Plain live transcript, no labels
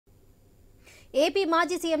AP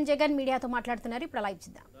మాజీ CM Jagan మీడియాతో మాట్లాడుతున్నారు. ఇప్పుడు లైవ్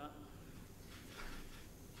చూద్దాం.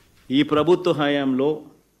 ఈ ప్రభుత్వ హయాంలో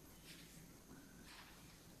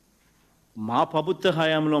మా ప్రభుత్వ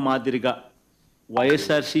హయాంలో మాదిరిగా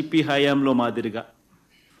వైఎస్ఆర్సీపీ హయాంలో మాదిరిగా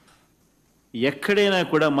ఎక్కడైనా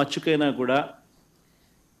కూడా మచ్చుకైనా కూడా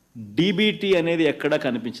డీబీటీ అనేది ఎక్కడా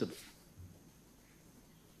కనిపించదు.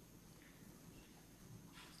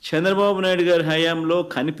 చంద్రబాబు నాయుడు గారి హయాంలో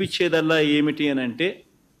కనిపించేదల్లా ఏమిటి అని అంటే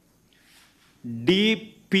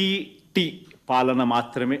డిపిటి పాలన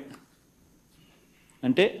మాత్రమే.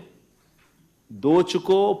 అంటే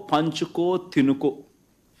దోచుకో పంచుకో తినుకో,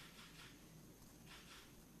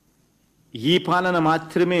 ఈ పాలన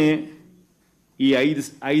మాత్రమే ఈ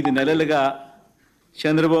ఐదు నెలలుగా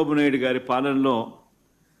చంద్రబాబు నాయుడు గారి పాలనలో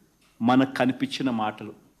మనకు కనిపించిన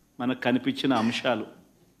మాటలు, మనకు కనిపించిన అంశాలు.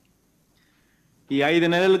 ఈ 5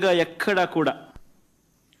 నెలలుగా ఎక్కడా కూడా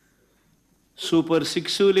సూపర్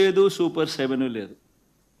 6 లేదు, సూపర్ 7 లేదు.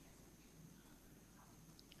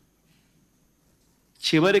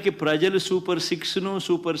 చివరికి ప్రజలు సూపర్ 6ను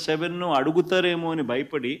సూపర్ 7ను అడుగుతారేమో అని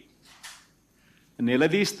భయపడి,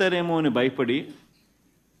 నిలదీస్తారేమో అని భయపడి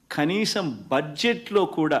కనీసం బడ్జెట్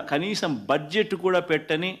కూడా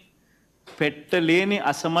పెట్టలేని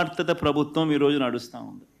అసమర్థత ప్రభుత్వం ఈరోజు నడుస్తూ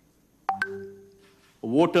ఉంది.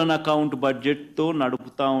 ఓట్ ఆన్ అకౌంట్ బడ్జెట్తో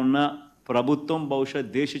నడుపుతా ఉన్న ప్రభుత్వం బహుశా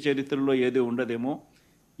దేశ చరిత్రలో ఏది ఉండదేమో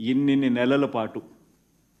ఇన్ని నెలల పాటు.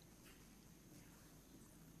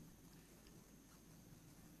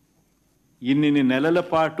 ఇన్ని నెలల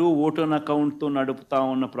పాటు ఓట్ ఆన్ అకౌంట్తో నడుపుతా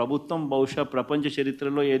ఉన్న ప్రభుత్వం బహుశా ప్రపంచ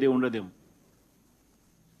చరిత్రలో ఏది ఉండదేమో.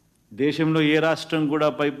 దేశంలో ఏ రాష్ట్రం కూడా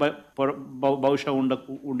బహుశా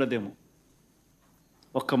ఉండదేమో,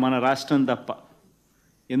 ఒక్క మన రాష్ట్రం తప్ప.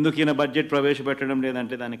 ఎందుకు ఈయన బడ్జెట్ ప్రవేశపెట్టడం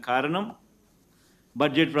లేదంటే దానికి కారణం,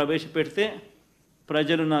 బడ్జెట్ ప్రవేశపెడితే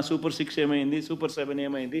ప్రజలు నా సూపర్ 6 ఏమైంది, సూపర్ 7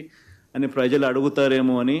 ఏమైంది అని ప్రజలు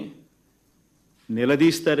అడుగుతారేమో అని,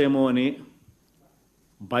 నిలదీస్తారేమో అని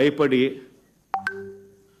భయపడి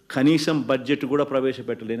కనీసం బడ్జెట్ కూడా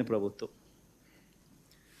ప్రవేశపెట్టలేని ప్రభుత్వం.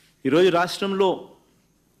 ఈరోజు రాష్ట్రంలో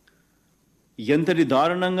ఎంతటి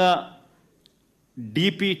దారుణంగా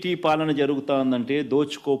డిపిటి పాలన జరుగుతూ ఉందంటే,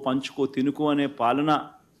 దోచుకో పంచుకో తినుకో అనే పాలన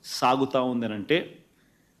సాగుతూ ఉందనంటే,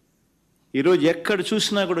 ఈరోజు ఎక్కడ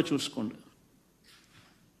చూసినా కూడా చూసుకోండి,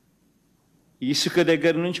 ఇసుక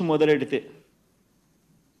దగ్గర నుంచి మొదలెడితే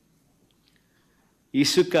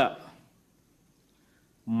ఇసుక,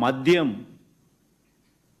 మద్యం,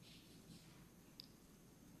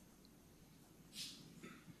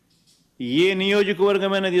 ఏ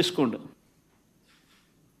నియోజకవర్గమైనా తీసుకోండి,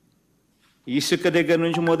 ఇసుక దగ్గర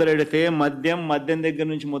నుంచి మొదలెడితే మద్యం దగ్గర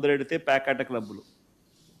నుంచి మొదలెడితే ప్యాకాట క్లబ్బులు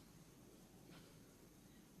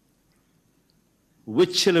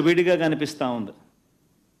విచ్చలవిడిగా కనిపిస్తూ ఉంది.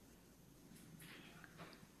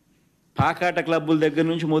 ప్యాకాట క్లబ్బుల దగ్గర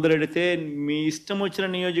నుంచి మొదలెడితే మీ ఇష్టం వచ్చిన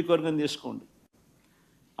నియోజకవర్గం తీసుకోండి,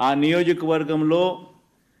 ఆ నియోజకవర్గంలో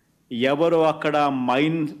ఎవరు అక్కడ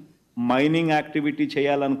మైనింగ్ యాక్టివిటీ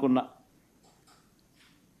చేయాలనుకున్నా,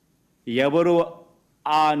 ఎవరు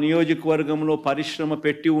ఆ నియోజకవర్గంలో పరిశ్రమ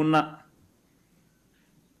పెట్టి ఉన్న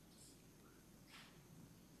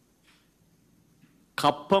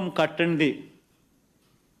కప్పం కట్టండి,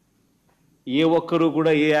 ఏ ఒక్కరూ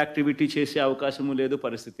కూడా ఏ యాక్టివిటీ చేసే అవకాశము లేదు,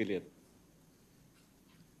 పరిస్థితి లేదు.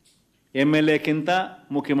 ఎమ్మెల్యేకింత,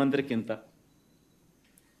 ముఖ్యమంత్రికింత,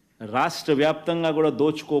 రాష్ట్ర వ్యాప్తంగా కూడా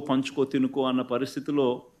దోచుకో పంచుకో తినుకో అన్న పరిస్థితిలో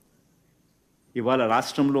ఇవాళ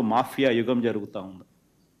రాష్ట్రంలో మాఫియా యుగం జరుగుతూ ఉంది.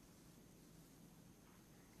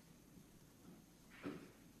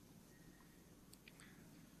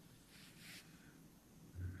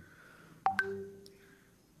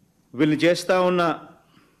 వీళ్ళు చేస్తూ ఉన్న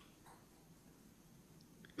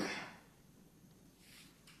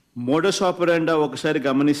మోడస్ ఆపరెండా ఒకసారి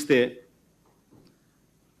గమనిస్తే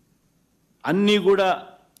అన్నీ కూడా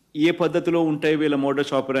ఏ పద్ధతిలో ఉంటాయి వీళ్ళ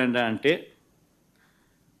మోడస్ ఆపరెండా అంటే,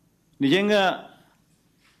 నిజంగా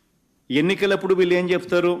ఎన్నికలప్పుడు వీళ్ళు ఏం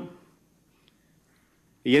చెప్తారు,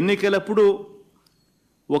 ఎన్నికలప్పుడు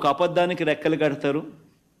ఒక అబద్ధానికి రెక్కలు కడతారు,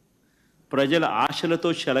 ప్రజల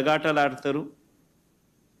ఆశలతో చెలగాటలాడతారు,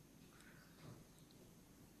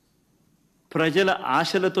 ప్రజల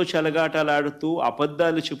ఆశలతో చెలగాటలాడుతూ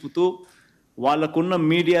అబద్ధాలు చెబుతూ వాళ్ళకున్న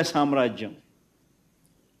మీడియా సామ్రాజ్యం,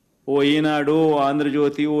 ఓ ఈనాడు, ఓ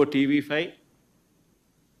ఆంధ్రజ్యోతి, ఓ టీవీ5,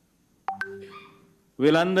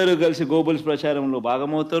 వీళ్ళందరూ కలిసి గోబుల్స్ ప్రచారంలో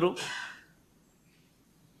భాగమవుతారు.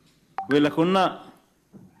 వీళ్ళకున్న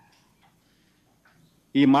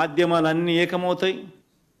ఈ మాధ్యమాలన్నీ ఏకమవుతాయి,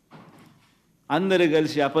 అందరూ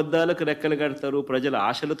కలిసి అబద్ధాలకు రెక్కలు కడతారు, ప్రజల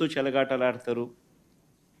ఆశలతో చెలగాటలాడతారు.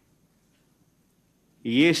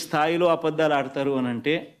 ఏ స్థాయిలో అబద్ధాలు ఆడతారు అని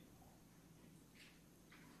అంటే,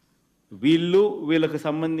 వీళ్ళకు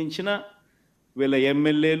సంబంధించిన వీళ్ళ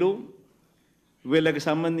ఎమ్మెల్యేలు వీళ్ళకి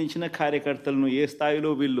సంబంధించిన కార్యకర్తలను ఏ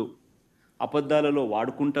స్థాయిలో వీళ్ళు అబద్ధాలలో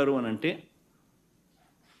వాడుకుంటారు అని అంటే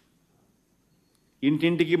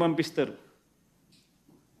ఇంటింటికి పంపిస్తారు.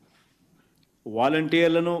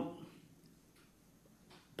 వాలంటీర్లను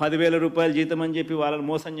 10,000 రూపాయలు జీతం అని చెప్పి వాళ్ళని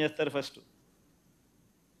మోసం చేస్తారు ఫస్ట్.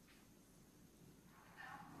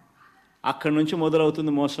 అక్కడి నుంచి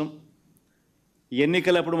మొదలవుతుంది మోసం.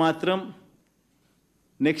 ఎన్నికలప్పుడు మాత్రం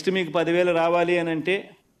నెక్స్ట్ మీకు 10,000 రావాలి అని అంటే,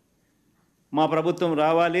 మా ప్రభుత్వం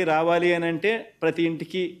రావాలి అని అంటే ప్రతి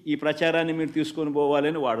ఇంటికి ఈ ప్రచారాన్ని మీరు తీసుకొని పోవాలి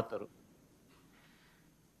అని వాడతారు.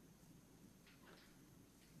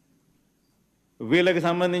 వీళ్ళకి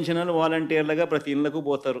సంబంధించిన వాలంటీర్లుగా ప్రతి ఇళ్లకు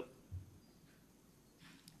పోతారు.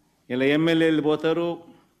 ఇలా ఎమ్మెల్యేలు పోతారు,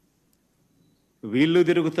 వీళ్ళు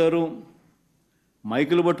తిరుగుతారు,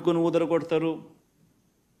 మైకులు పట్టుకొని ఊదర కొడతారు.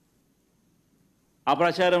 ఆ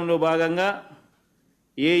ప్రచారంలో భాగంగా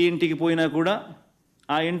ఏ ఇంటికి పోయినా కూడా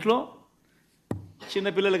ఆ ఇంట్లో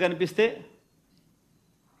చిన్నపిల్లలు కనిపిస్తే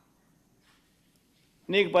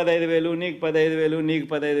నీకు 15,000, నీకు 15,000, నీకు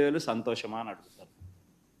 15,000 సంతోషమా అని అడుగుతారు.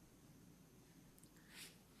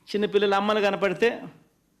 చిన్నపిల్లల అమ్మలు కనపడితే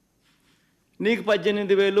నీకు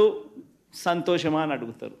 18,000 సంతోషమా అని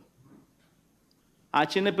అడుగుతారు. ఆ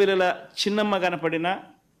చిన్నపిల్లల చిన్నమ్మ కనపడినా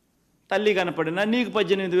తల్లి కనపడినా నీకు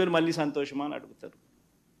 18,000 మళ్ళీ సంతోషమా అని అడుగుతారు.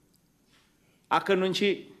 అక్కడి నుంచి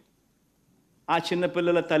ఆ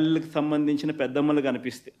చిన్నపిల్లల తల్లికి సంబంధించిన పెద్దమ్మలు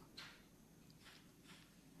కనిపిస్తే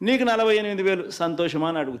నీకు 48,000 సంతోషమా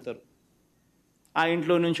అని అడుగుతారు. ఆ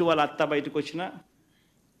ఇంట్లో నుంచి వాళ్ళ అత్త బయటకు వచ్చినా,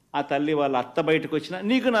 ఆ తల్లి వాళ్ళ అత్త బయటకు వచ్చినా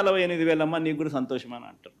నీకు 48,000 అమ్మ, నీకు కూడా సంతోషమా అని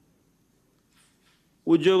అంటారు.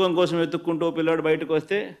 ఉద్యోగం కోసం వెతుక్కుంటూ పిల్లాడు బయటకు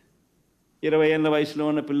వస్తే 20 ఏళ్ళ వయసులో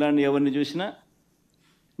ఉన్న పిల్లాడిని ఎవరిని చూసినా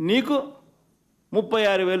నీకు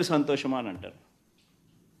 36,000 సంతోషమా అని అంటారు.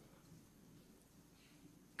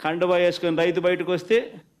 కండువా వేసుకొని రైతు బయటకు వస్తే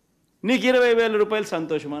నీకు 20,000 రూపాయలు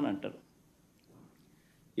సంతోషమా అని అంటారు.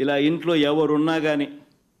 ఇలా ఇంట్లో ఎవరున్నా కానీ,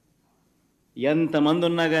 ఎంతమంది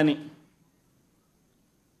ఉన్నా కానీ,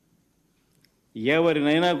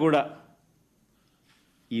 ఎవరినైనా కూడా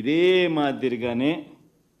ఇదే మాదిరిగానే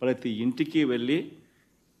ప్రతి ఇంటికి వెళ్ళి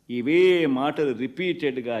ఇవే మాటలు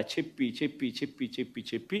రిపీటెడ్గా చెప్పి చెప్పి చెప్పి చెప్పి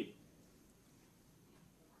చెప్పి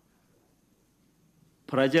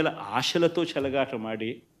ప్రజల ఆశలతో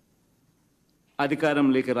చెలగాటమాడి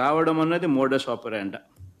అధికారంలోకి రావడం అన్నది మోడస్ ఆపరాండా.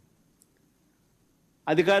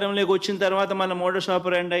 అధికారంలోకి వచ్చిన తర్వాత మన మోడస్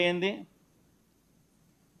ఆపరాండా ఏంది?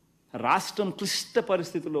 రాష్ట్రం క్లిష్ట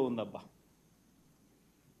పరిస్థితిలో ఉందబ్బా.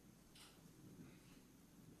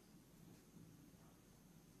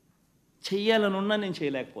 చెయ్యాలనున్నా నేను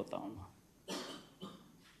చేయలేకపోతా ఉన్నా.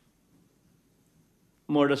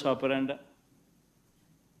 మోడస్ ఆపరాండా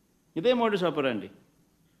ఇదే మోడస్ ఆపరాండి.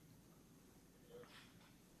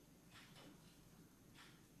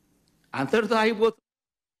 అంతటితో ఆగిపోతుంది.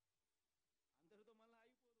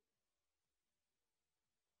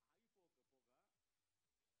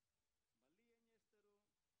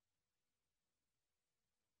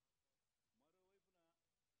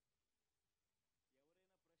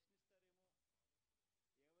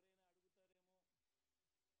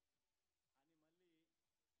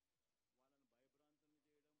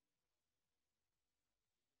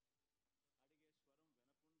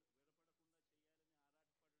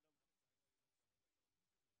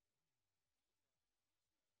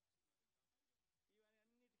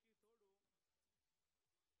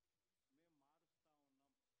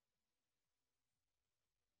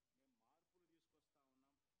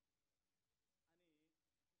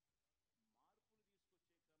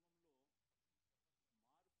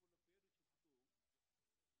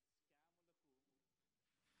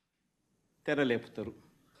 తెరలేపుతారు.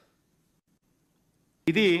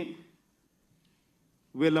 ఇది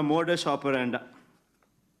వీళ్ళ మోడస్ ఆపరాండా.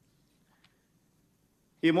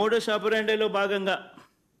 ఈ మోడస్ ఆపరాండాలో భాగంగా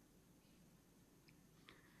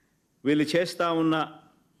వీళ్ళు చేస్తూ ఉన్న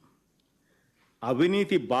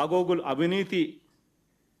అవినీతి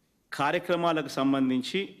కార్యక్రమాలకు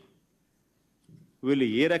సంబంధించి వీళ్ళు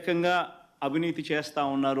ఏ రకంగా అవినీతి చేస్తూ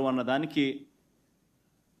ఉన్నారు అన్నదానికి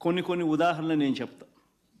కొన్ని ఉదాహరణలు నేను చెప్తా.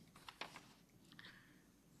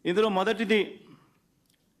 ఇందులో మొదటిది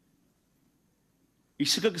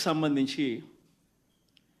ఇసుకకు సంబంధించి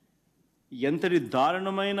ఎంతటి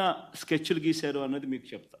దారుణమైన స్కెచ్లు గీశారు అన్నది మీకు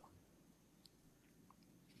చెప్తా.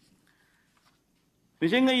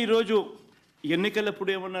 నిజంగా ఈరోజు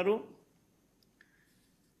ఎన్నికలప్పుడు ఏమన్నారు?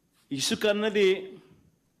 ఇసుక అన్నది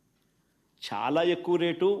చాలా ఎక్కువ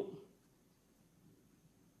రేటు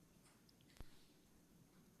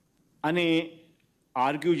అని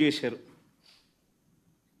ఆర్గ్యూ చేశారు.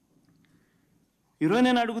 ఈరోజు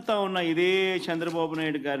నేను అడుగుతా ఉన్నా ఇదే చంద్రబాబు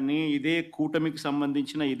నాయుడు గారిని, ఇదే కూటమికి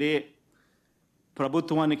సంబంధించిన ఇదే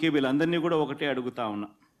ప్రభుత్వానికి, వీళ్ళందరినీ కూడా ఒకటే అడుగుతా ఉన్నా.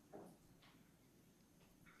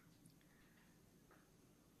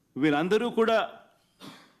 వీళ్ళందరూ కూడా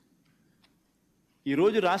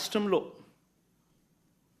ఈరోజు రాష్ట్రంలో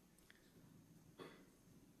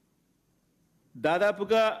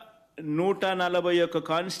దాదాపుగా 141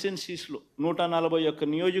 కాన్స్టిట్యున్సీస్లో 141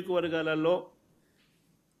 నియోజకవర్గాలలో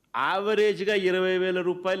యావరేజ్గా 20,000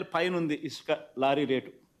 రూపాయల పైన ఉంది ఇసుక లారీ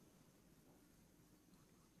రేటు.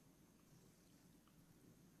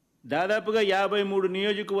 దాదాపుగా 53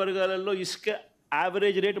 నియోజకవర్గాలలో ఇసుక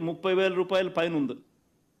యావరేజ్ రేటు 30,000 రూపాయల పైన ఉంది.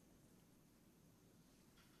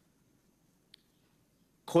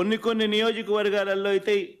 కొన్ని నియోజకవర్గాలలో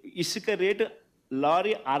అయితే ఇసుక రేటు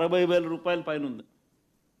లారీ 60,000 రూపాయల పైన ఉంది.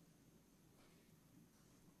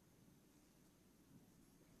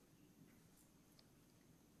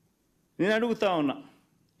 నేను అడుగుతా ఉన్నా,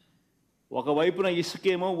 ఒకవైపున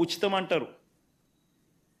ఇసుకేమో ఉచితం అంటారు,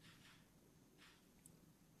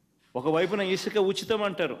 ఒకవైపున ఇసుక ఉచితం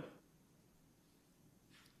అంటారు,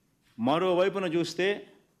 మరోవైపున చూస్తే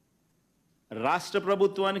రాష్ట్ర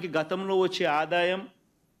ప్రభుత్వానికి గతంలో వచ్చే ఆదాయం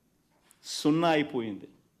 0 అయిపోయింది.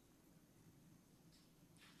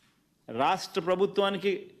 రాష్ట్ర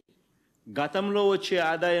ప్రభుత్వానికి గతంలో వచ్చే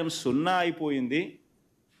ఆదాయం 0 అయిపోయింది.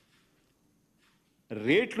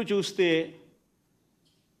 రేట్లు చూస్తే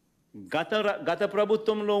గత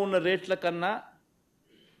ప్రభుత్వంలో ఉన్న రేట్ల కన్నా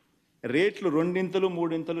రేట్లు 2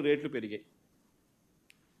 3 రేట్లు పెరిగాయి.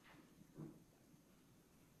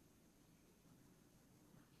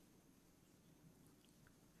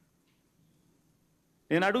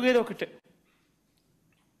 నేను అడుగేది ఒకటే,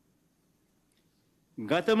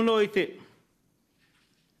 గతంలో అయితే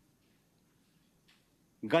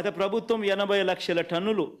గత ప్రభుత్వం 80 లక్షల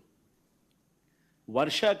టన్నులు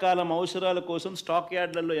వర్షాకాలం అవసరాల కోసం స్టాక్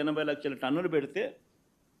యార్డ్లలో 80 లక్షల టన్నులు పెడితే,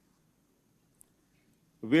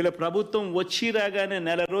 వీళ్ళ ప్రభుత్వం వచ్చి రాగానే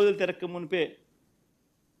నెల రోజులు తిరక్క మునిపే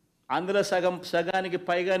అందులో సగానికి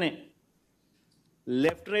పైగానే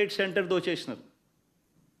left right centre దోచేసినారు.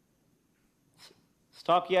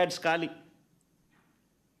 Stock yards ఖాళీ.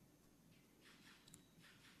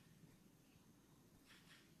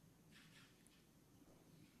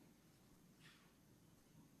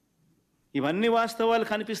 ఇవన్నీ వాస్తవాలు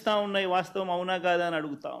కనిపిస్తూ ఉన్నాయి. వాస్తవం అవునా కాదా అని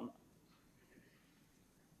అడుగుతా ఉన్నా.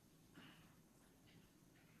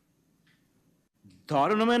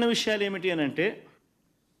 దారుణమైన విషయాలు ఏమిటి అని అంటే,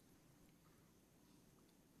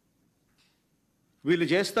 వీళ్ళు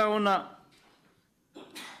చేస్తూ ఉన్న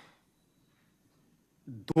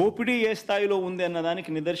దోపిడీ ఏ స్థాయిలో ఉంది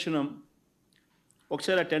అన్నదానికి నిదర్శనం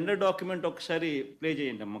ఒకసారి ఆ టెండర్ డాక్యుమెంట్ ఒకసారి ప్లే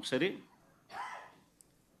చేయండి అమ్మ. ఒకసారి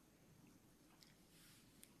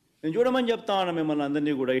నేను చూడమని చెప్తా ఉన్నా మిమ్మల్ని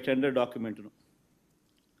అందరినీ కూడా. ఈ టెండర్ డాక్యుమెంట్ను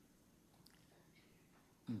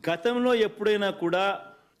గతంలో ఎప్పుడైనా కూడా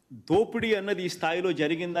దోపిడీ అన్నది ఈ స్థాయిలో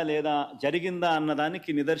జరిగిందా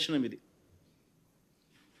అన్నదానికి నిదర్శనం ఇది.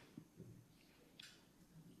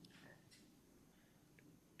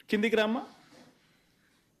 కిందికి రామ్మా,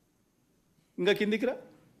 ఇంకా కిందికి రా.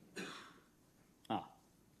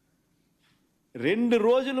 2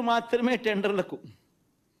 రోజులు మాత్రమే టెండర్లకు,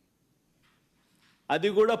 అది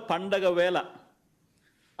కూడా పండగ వేళ.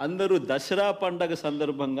 అందరూ దసరా పండగ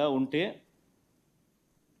సందర్భంగా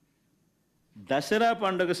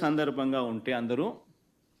ఉంటే, అందరూ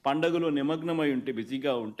పండగలో నిమగ్నమై ఉంటే,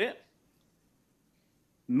 బిజీగా ఉంటే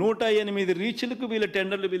 108 రీచ్లకు వీళ్ళ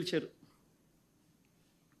టెండర్లు పిలిచారు.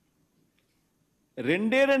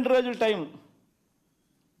 2 రోజులు టైం.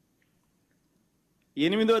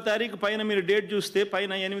 8వ తారీఖు పైన మీరు డేట్ చూస్తే,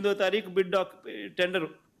 పైన 8వ తారీఖు బిడ్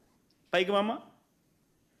టెండరు. పైకి మామ,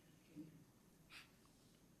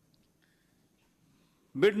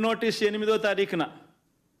 బిడ్ నోటీస్ 8వ తారీఖున.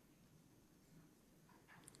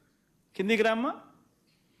 కిందికి రామ్మా.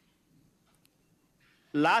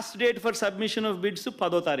 Last date for submission of bids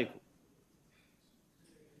 10వ తారీఖు.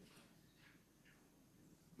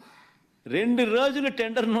 2 రోజులు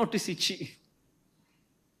టెండర్ నోటీస్ ఇచ్చి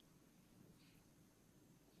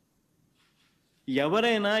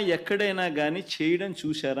ఎవరైనా ఎక్కడైనా కానీ చేయడం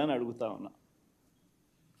చూశారా అని అడుగుతా ఉన్నా.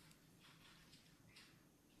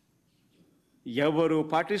 ఎవరు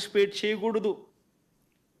పార్టిసిపేట్ చేయకూడదు.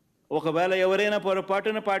 ఒకవేళ ఎవరైనా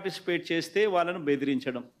పొరపాటున పార్టిసిపేట్ చేస్తే వాళ్ళను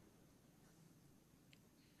బెదిరించడం.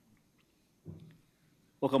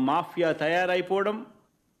 ఒక మాఫియా తయారైపోవడం.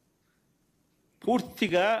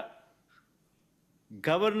 పూర్తిగా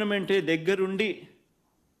గవర్నమెంటే దగ్గరుండి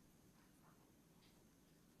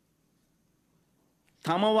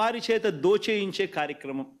తమ వారి చేత దోచేయించే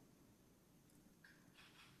కార్యక్రమం.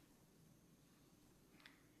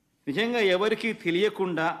 నిజంగా ఎవరికి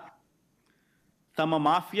తెలియకుండా తమ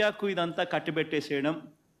మాఫియాకు ఇదంతా కట్టిబెట్టేసేయడం,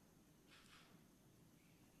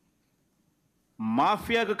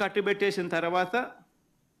 మాఫియాకు కట్టిబెట్టేసిన తర్వాత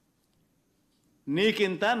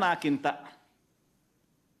నీకింత నాకింత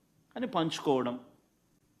అని పంచుకోవడం.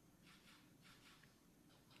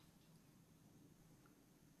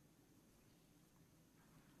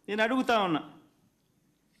 నేను అడుగుతా ఉన్నా,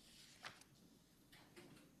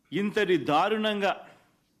 ఇంతటి దారుణంగా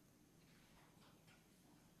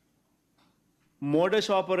మోడస్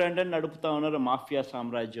ఆపరాండి నడుపుతా ఉన్నారు మాఫియా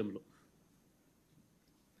సామ్రాజ్యంలో.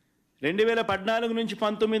 2014 నుంచి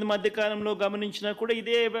 19 మధ్య కాలంలో గమనించినా కూడా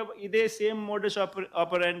ఇదే సేమ్ మోడస్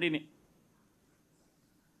ఆపరాండిని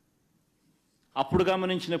అప్పుడు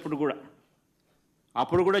గమనించినప్పుడు కూడా,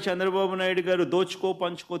 అప్పుడు కూడా చంద్రబాబు నాయుడు గారు దోచుకో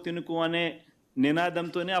పంచుకో తినుకో అనే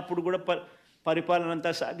నినాదంతోనే అప్పుడు కూడా పరిపాలన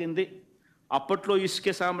అంతా సాగింది. అప్పట్లో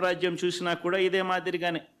ఇసుకే సామ్రాజ్యం చూసినా కూడా ఇదే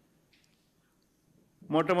మాదిరిగానే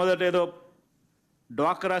మొట్టమొదట ఏదో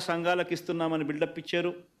డ్వాక్రా సంఘాలకు ఇస్తున్నామని బిల్డప్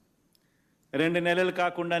ఇచ్చారు. 2 నెలలు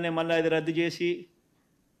కాకుండానే మళ్ళీ అది రద్దు చేసి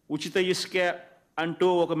ఉచిత ఇసుక అంటూ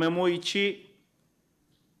ఒక మెమో ఇచ్చి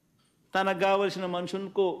తనకు కావలసిన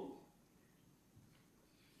మనుషులకు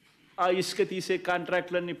ఆ ఇసుక తీసే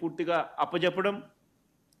కాంట్రాక్టులన్నీ పూర్తిగా అప్పజెప్పడం,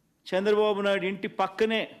 చంద్రబాబు నాయుడు ఇంటి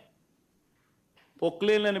పక్కనే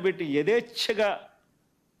పొక్లేన్లను పెట్టి యథేచ్ఛగా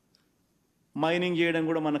మైనింగ్ చేయడం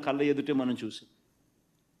కూడా మన కళ్ళ ఎదుటే మనం చూసాం.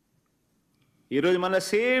 ఈరోజు మళ్ళీ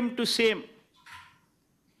సేమ్ టు సేమ్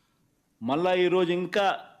మళ్ళా ఈరోజు ఇంకా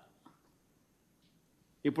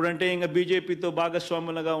ఇప్పుడంటే ఇంకా బీజేపీతో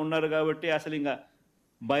భాగస్వాములుగా ఉన్నారు కాబట్టి అసలు ఇంకా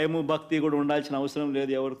భయము భక్తి కూడా ఉండాల్సిన అవసరం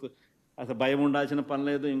లేదు. ఎవరికి అసలు భయం ఉండాల్సిన పని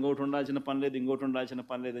లేదు, ఇంకోటి ఉండాల్సిన పని లేదు, ఇంకోటి ఉండాల్సిన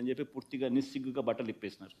పని లేదు అని చెప్పి పూర్తిగా నిస్సిగ్గుగా బట్టలు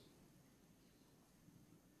ఇప్పేసినారు.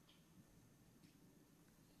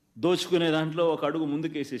 దోచుకునే దాంట్లో ఒక అడుగు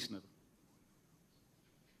ముందుకేసేసినారు.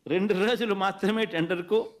 2 రోజులు మాత్రమే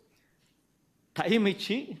టెండర్కు టైం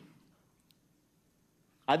ఇచ్చి,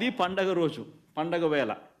 అది పండగ రోజు, పండగ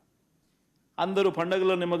వేళ అందరూ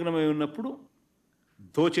పండగలో నిమగ్నమై ఉన్నప్పుడు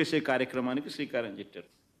దోచేసే కార్యక్రమానికి శ్రీకారం చుట్టారు.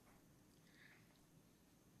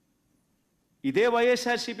 ఇదే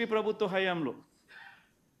వైఎస్ఆర్సీపీ ప్రభుత్వ హయాంలో,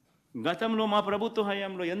 గతంలో మా ప్రభుత్వ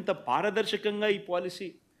హయాంలో ఎంత పారదర్శకంగా ఈ పాలసీ,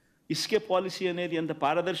 ఇసుకే పాలసీ అనేది ఎంత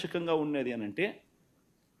పారదర్శకంగా ఉండేది అని అంటే,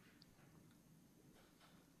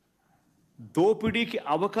 దోపిడీకి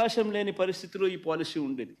అవకాశం లేని పరిస్థితిలో ఈ పాలసీ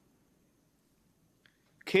ఉండేది.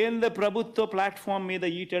 కేంద్ర ప్రభుత్వ ప్లాట్ఫామ్ మీద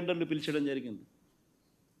ఈ టెండర్లు పిలిచడం జరిగింది.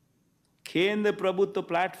 కేంద్ర ప్రభుత్వ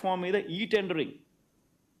ప్లాట్ఫామ్ మీద ఈ టెండరింగ్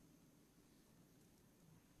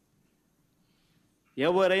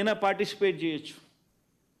ఎవరైనా పార్టిసిపేట్ చేయొచ్చు.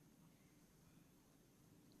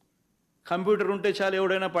 కంప్యూటర్ ఉంటే చాలు,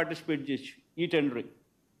 ఎవరైనా పార్టిసిపేట్ చేయొచ్చు ఈ టెండరింగ్.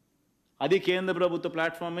 అది కేంద్ర ప్రభుత్వ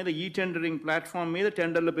ప్లాట్ఫామ్ మీద, ఈ టెండరింగ్ ప్లాట్ఫామ్ మీద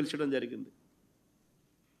టెండర్లు పిలిచడం జరిగింది.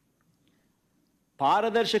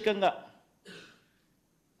 పారదర్శకంగా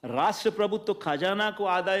రాష్ట్ర ప్రభుత్వ ఖజానాకు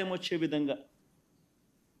ఆదాయం వచ్చే విధంగా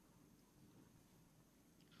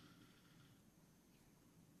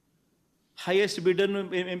హైయెస్ట్ బిడ్డర్ను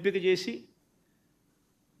ఎంపిక చేసి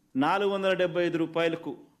 475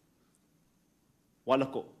 రూపాయలకు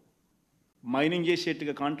వాళ్ళకు మైనింగ్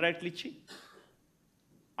చేసేట్టుగా కాంట్రాక్ట్లు ఇచ్చి,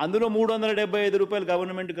 అందులో 375 రూపాయలు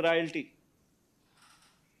గవర్నమెంట్కి రాయల్టీ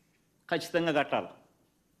ఖచ్చితంగా కట్టాలి.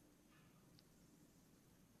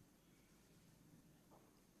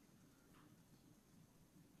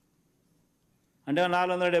 అంటే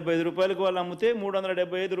 475 రూపాయలకు వాళ్ళు అమ్మితే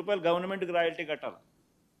 375 రూపాయలు గవర్నమెంట్కి రాయల్టీ కట్టాలి.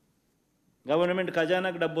 గవర్నమెంట్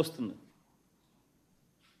ఖజానాకు డబ్బు వస్తుంది.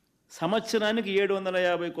 సంవత్సరానికి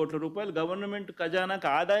 750 కోట్ల రూపాయలు గవర్నమెంట్ ఖజానాకు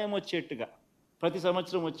ఆదాయం వచ్చేట్టుగా, ప్రతి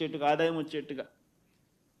సంవత్సరం వచ్చేట్టుగా, ఆదాయం వచ్చేట్టుగా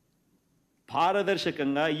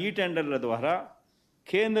పారదర్శకంగా ఈ టెండర్ల ద్వారా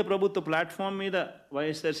కేంద్ర ప్రభుత్వ ప్లాట్ఫామ్ మీద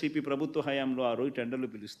వైఎస్ఆర్సీపీ ప్రభుత్వ హయాంలో ఆ రోజు టెండర్లు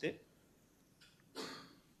పిలిస్తే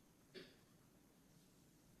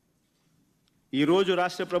ఈరోజు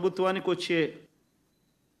రాష్ట్ర ప్రభుత్వానికి వచ్చే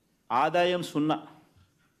ఆదాయం 0.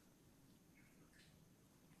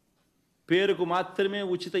 పేరుకు మాత్రమే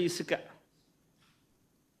ఉచిత ఇసుక.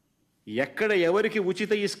 ఎక్కడ ఎవరికి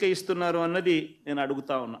ఉచిత ఇసుక ఇస్తున్నారు అన్నది నేను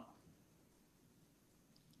అడుగుతా ఉన్నా.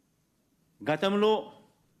 గతంలో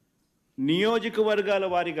నియోజకవర్గాల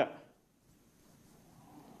వారీగా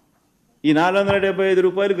ఈ 475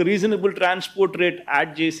 రూపాయలకు రీజనబుల్ ట్రాన్స్పోర్ట్ రేట్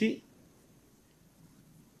యాడ్ చేసి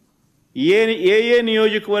ఏ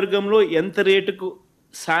నియోజకవర్గంలో ఎంత రేటుకు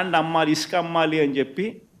శాండ్ అమ్మాలి, ఇసుక అమ్మాలి అని చెప్పి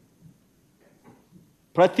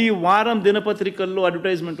ప్రతి వారం దినపత్రికల్లో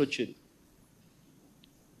అడ్వర్టైజ్మెంట్ వచ్చేది.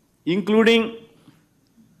 ఇంక్లూడింగ్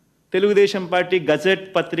తెలుగుదేశం పార్టీ గజెట్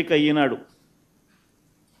పత్రిక ఈనాడు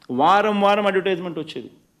వారం వారం అడ్వర్టైజ్మెంట్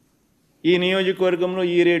వచ్చేది. ఈ నియోజకవర్గంలో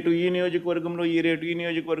ఈ రేటు, ఈ నియోజకవర్గంలో ఈ రేటు, ఈ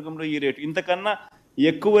నియోజకవర్గంలో ఈ రేటు. ఇంతకన్నా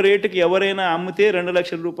ఎక్కువ రేటుకి ఎవరైనా అమ్మితే 2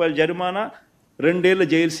 లక్షల రూపాయల జరిమానా, 2 ఏళ్ల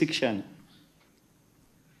జైలు శిక్ష అని.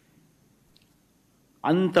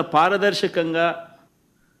 అంత పారదర్శకంగా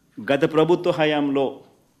గత ప్రభుత్వ హయాంలో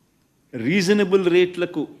రీజనబుల్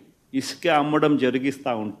రేట్లకు ఇసుక అమ్మడం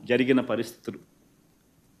జరిగిన పరిస్థితులు.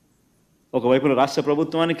 ఒకవైపున రాష్ట్ర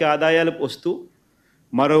ప్రభుత్వానికి ఆదాయాలు వస్తూ,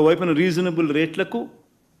 మరోవైపున రీజనబుల్ రేట్లకు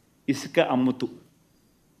ఇసుక అమ్ముతూ.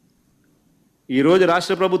 ఈరోజు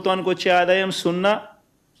రాష్ట్ర ప్రభుత్వానికి వచ్చే ఆదాయం 0.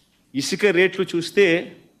 ఇసుక రేట్లు చూస్తే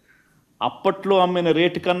అప్పట్లో అమ్మిన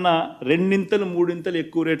రేటు కన్నా 2 3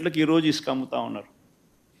 ఎక్కువ రేట్లకు ఈరోజు ఇసుక అమ్ముతూ ఉన్నారు.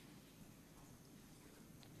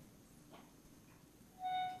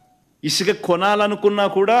 ఇసుక కొనాలనుకున్నా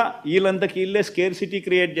కూడా వీళ్ళంతకి వీళ్ళే స్కేర్సిటీ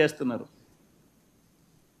క్రియేట్ చేస్తున్నారు,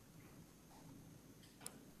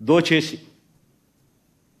 దోచేసి.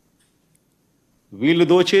 వీళ్ళు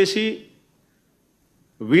దోచేసి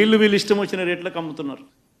వీళ్ళు ఇష్టం వచ్చిన రేట్లకు అమ్ముతున్నారు.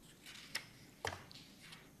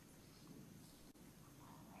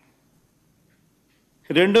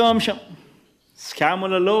 రెండో అంశం,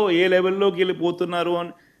 స్కాములలో ఏ లెవెల్లోకి వెళ్ళిపోతున్నారు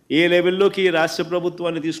అని, ఏ లెవెల్లోకి రాష్ట్ర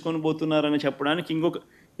ప్రభుత్వాన్ని తీసుకొని పోతున్నారని చెప్పడానికి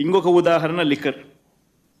ఇంకొక ఉదాహరణ లిక్కర్.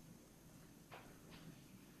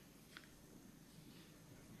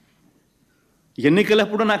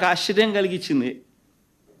 ఎన్నికలప్పుడు నాకు ఆశ్చర్యం కలిగించింది.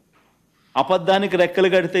 అబద్ధానికి రెక్కలు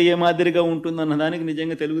కడితే ఏ మాదిరిగా ఉంటుందన్న దానికి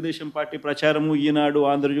నిజంగా తెలుగుదేశం పార్టీ ప్రచారము, ఈనాడు,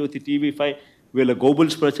 ఆంధ్రజ్యోతి, TV5 వీళ్ళ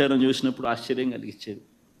గోబుల్స్ ప్రచారం చూసినప్పుడు ఆశ్చర్యం కలిగించేది.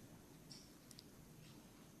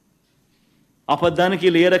 అబద్ధానికి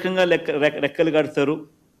వీళ్ళు ఏ రకంగా రెక్కలు కడతారు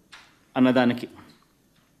అన్నదానికి.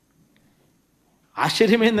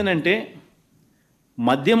 ఆశ్చర్యం ఏంటంటే,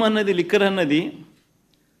 మద్యం అన్నది, లిక్కర్ అన్నది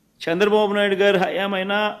చంద్రబాబు నాయుడు గారి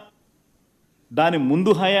హయామైనా, దాని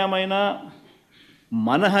ముందు హయామైనా,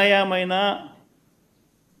 మన హయామైనా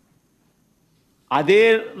అదే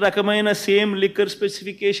రకమైన సేమ్ లిక్కర్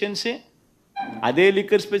స్పెసిఫికేషన్సే,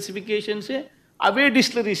 అవే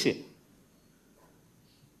డిస్టిలరీసే.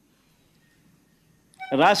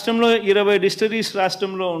 రాష్ట్రంలో 20 డిస్టిలరీస్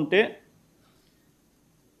రాష్ట్రంలో ఉంటే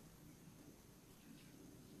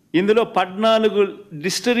ఇందులో 14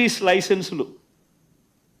 డిస్టిలరీస్ లైసెన్సులు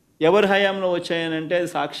ఎవరి హయాంలో వచ్చాయనంటే అది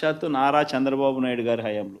సాక్షాత్తు నారా చంద్రబాబు నాయుడు గారి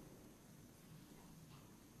హయాంలో.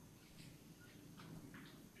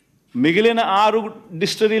 మిగిలిన 6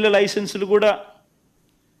 డిస్టిలరీల లైసెన్సులు కూడా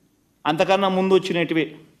అంతకన్నా ముందు వచ్చినటివే.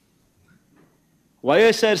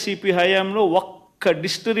 వైఎస్ఆర్సీపీ హయాంలో ఒక్క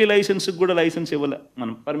డిస్టిలరీ లైసెన్స్కి కూడా లైసెన్స్ ఇవ్వలే,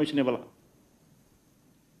 మనం పర్మిషన్ ఇవ్వాల.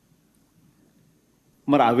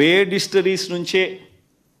 మరి అవే డిస్టిలరీస్ నుంచే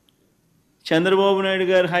చంద్రబాబు నాయుడు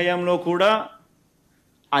గారి హయాంలో కూడా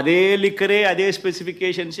అదే లిక్కరే, అదే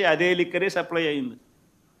స్పెసిఫికేషన్సే, అదే లిక్కరే సప్లై అయింది.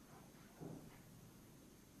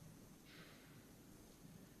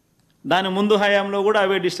 దాని ముందు హయాంలో కూడా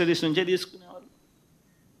అవే డిస్టిలరీస్ నుంచే తీసుకునేవారు.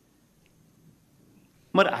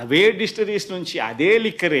 మరి అవే డిస్టిలరీస్ నుంచి అదే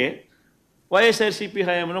లిక్కరే వైఎస్ఆర్సీపీ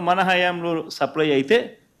హయాంలో, మన హయాంలో సప్లై అయితే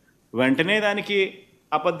వెంటనే దానికి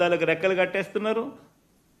అబద్ధాలకు రెక్కలు కట్టేస్తున్నారు,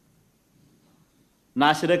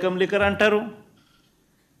 నాసిరకం లిక్కర్ అంటారు.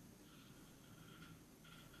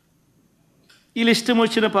 వీళ్ళు ఇష్టం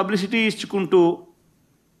వచ్చిన పబ్లిసిటీ ఇచ్చుకుంటూ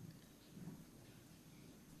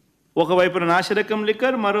ఒకవైపున నాసిరకం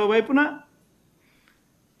లిక్కర్, మరోవైపున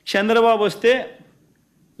చంద్రబాబు వస్తే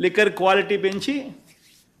లిక్కర్ క్వాలిటీ పెంచి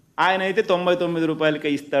ఆయన అయితే 99 రూపాయలకే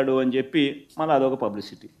ఇస్తాడు అని చెప్పి మళ్ళీ అదొక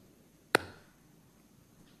పబ్లిసిటీ.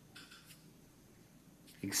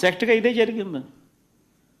 ఎగ్జాక్ట్గా ఇదే జరిగింది.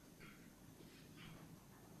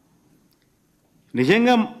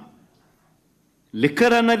 నిజంగా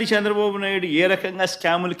లిక్కర్ అన్నది చంద్రబాబు నాయుడు ఏ రకంగా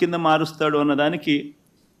స్కాముల కింద మారుస్తాడు అన్నదానికి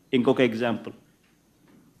ఇంకొక ఎగ్జాంపుల్.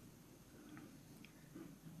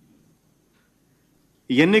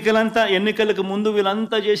 ఎన్నికలకు ముందు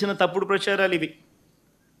వీళ్ళంతా చేసిన తప్పుడు ప్రచారాలు ఇవి.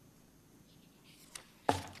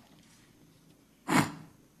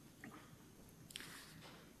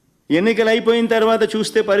 ఎన్నికలు అయిపోయిన తర్వాత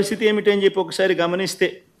చూస్తే పరిస్థితి ఏమిటని చెప్పి ఒకసారి గమనిస్తే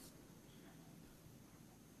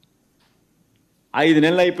 5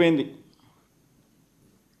 నెలలు అయిపోయింది.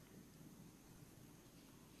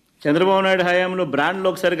 చంద్రబాబు నాయుడు హయాంలో బ్రాండ్లు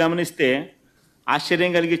ఒకసారి గమనిస్తే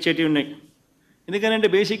ఆశ్చర్యం కలిగించేటివి ఉన్నాయి. ఎందుకంటే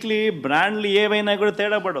బేసిక్లీ బ్రాండ్లు ఏవైనా కూడా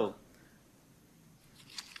తేడా పడవు.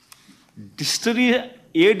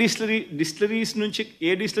 ఏ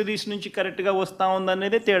డిస్టిలరీస్ నుంచి కరెక్ట్గా వస్తూ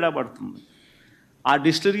ఉందనేదే తేడా పడుతుంది. ఆ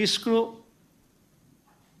డిస్టిలరీస్కు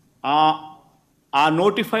ఆ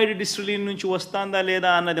నోటిఫైడ్ డిస్టిలరీ నుంచి వస్తుందా లేదా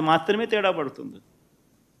అన్నది మాత్రమే తేడా పడుతుంది.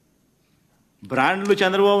 బ్రాండ్లు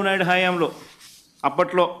చంద్రబాబు నాయుడు హయాంలో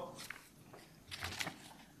అప్పట్లో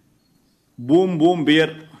boom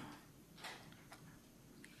beer,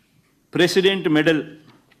 president medal,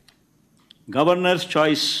 governors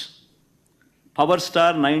choice, power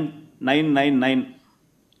star 999,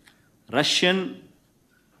 Russian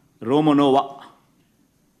రోమనోవా,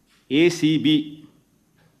 ACB,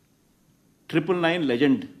 999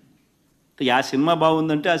 legend. ఆ సినిమా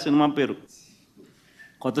బాగుందంటే ఆ సినిమా పేరు,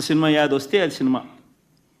 కొత్త సినిమా యాద్ వస్తే అది cinema.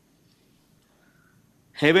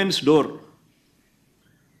 Heavens door,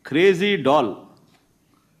 crazy doll,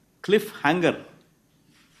 cliff hanger.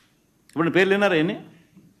 ఇప్పుడు పేర్లు విన్నారా ఎన్ని?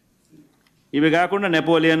 ఇవి కాకుండా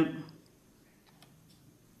నెపోలియన్,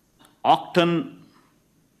 ఆక్టన్,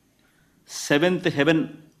 సెవెంత్ హెవెన్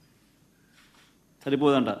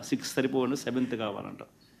సరిపోదంట, 6 సరిపోదండి, 7th కావాలంట.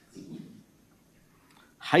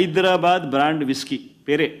 హైదరాబాద్ బ్రాండ్ విస్కీ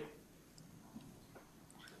పేరే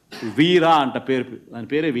వీరా అంట, దాని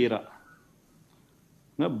పేరే వీరా.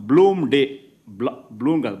 బ్లూమ్ డే,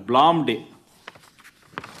 బ్లూమ్ కాదు, Blom day.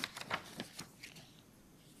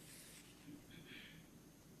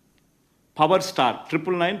 Power star,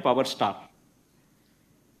 999 power star.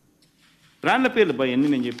 బ్రాండ్ల పేర్లు ఎన్ని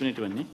నేను చెప్పినటువన్నీ.